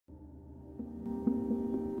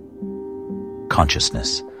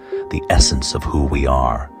Consciousness, the essence of who we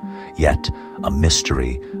are, yet a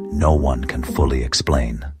mystery no one can fully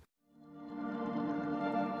explain.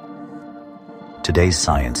 Today's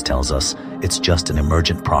science tells us it's just an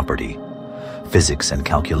emergent property, physics and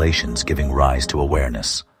calculations giving rise to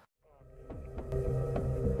awareness.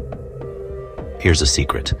 Here's a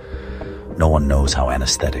secret. No one knows how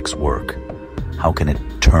anesthetics work. How can it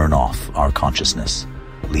turn off our consciousness,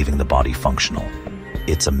 leaving the body functional?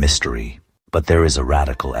 It's a mystery, but there is a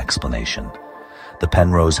radical explanation. The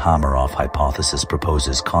Penrose-Hameroff hypothesis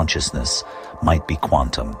proposes consciousness might be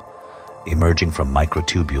quantum, emerging from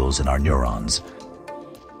microtubules in our neurons.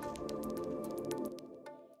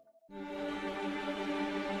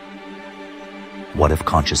 What if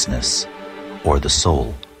consciousness, or the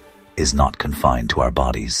soul, is not confined to our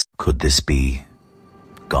bodies? Could this be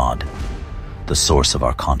God, the source of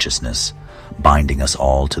our consciousness, binding us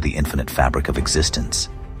all to the infinite fabric of existence?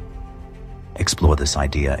 Explore this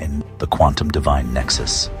idea in The Quantum Divine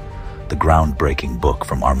Nexus, the groundbreaking book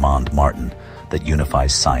from Armand Martin that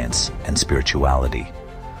unifies science and spirituality.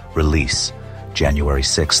 Release January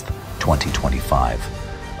 6th, 2025.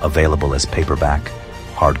 Available as paperback,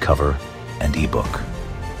 hardcover, and ebook.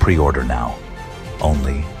 Pre-order now,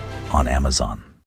 only on Amazon.